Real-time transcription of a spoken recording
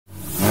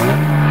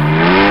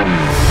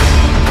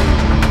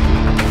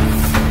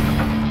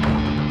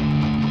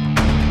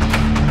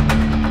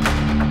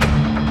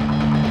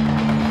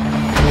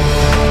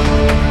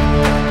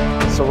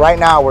right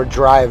now we're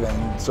driving.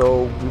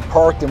 So we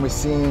parked and we've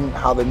seen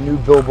how the new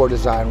billboard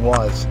design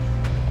was.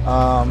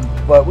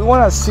 But we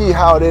want to see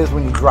how it is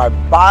when you drive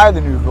by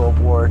the new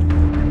billboard.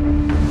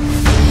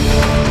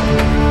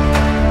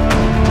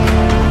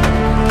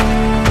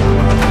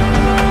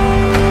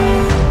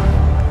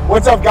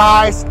 What's up,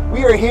 guys?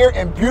 We are here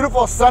in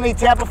beautiful sunny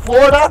Tampa,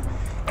 Florida,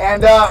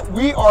 and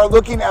we are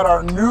looking at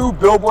our new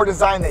billboard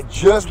design that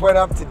just went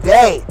up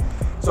today.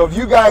 So if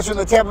you guys are in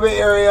the Tampa Bay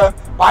area,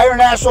 by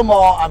International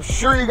Mall, I'm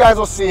sure you guys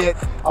will see it.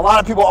 A lot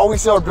of people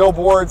always see our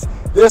billboards.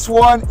 This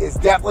one is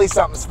definitely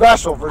something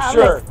special for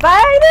sure. I'm excited!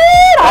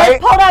 Right? I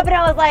pulled up and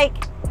I was like,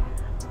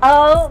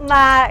 oh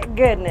my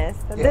goodness,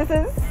 this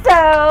is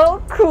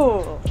so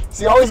cool.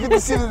 So you always get to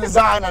see the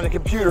design on a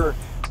computer,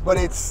 but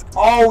it's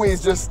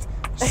always just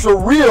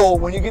surreal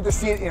when you get to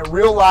see it in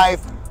real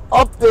life,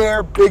 up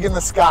there, big in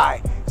the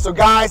sky. So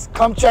guys,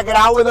 come check it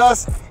out with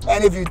us.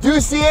 And if you do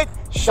see it,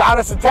 shout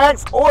us a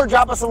text or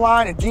drop us a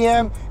line, a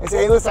DM, and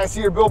say, hey, listen, I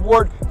see your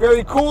billboard.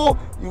 Very cool.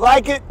 You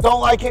like it,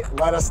 don't like it,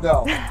 let us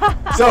know.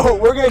 So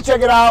we're going to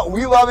check it out.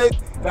 We love it,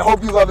 and I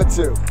hope you love it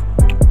too.